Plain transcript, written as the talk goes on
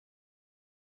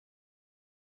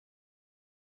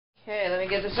Okay, let me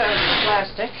get this out of the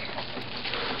plastic.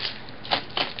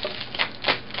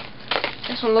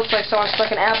 This one looks like someone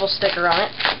stuck an Apple sticker on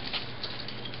it.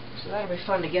 So that'll be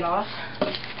fun to get off.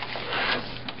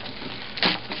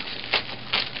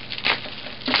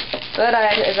 But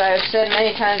as I have said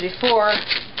many times before,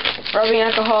 rubbing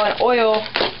alcohol and oil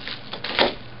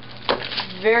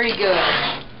is very good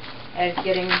at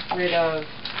getting rid of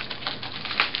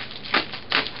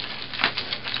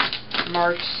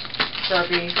marks,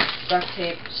 Sharpie, duct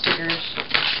tape, stickers.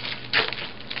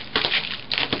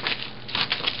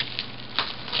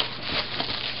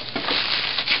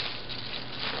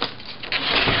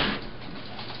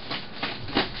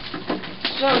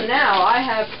 So now I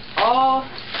have all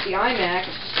the iMacs,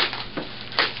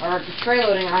 or the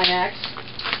tray-loading iMacs.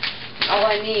 All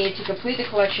I need to complete the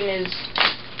collection is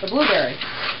the blueberry,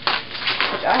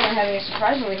 which I am having a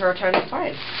surprisingly hard time to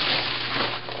find.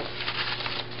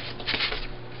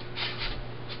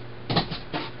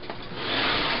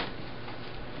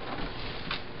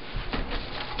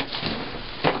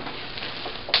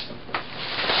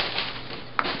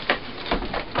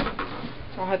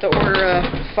 I'll have to order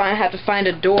have to find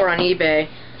a door on eBay.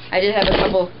 I did have a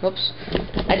couple. Whoops!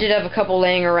 I did have a couple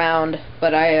laying around,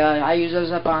 but I use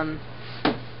those up on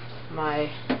my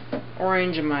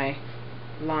orange and my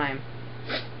lime.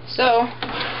 So,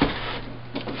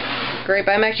 Grape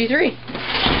iMac G3,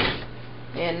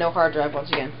 and no hard drive once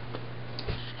again.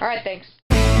 All right, thanks.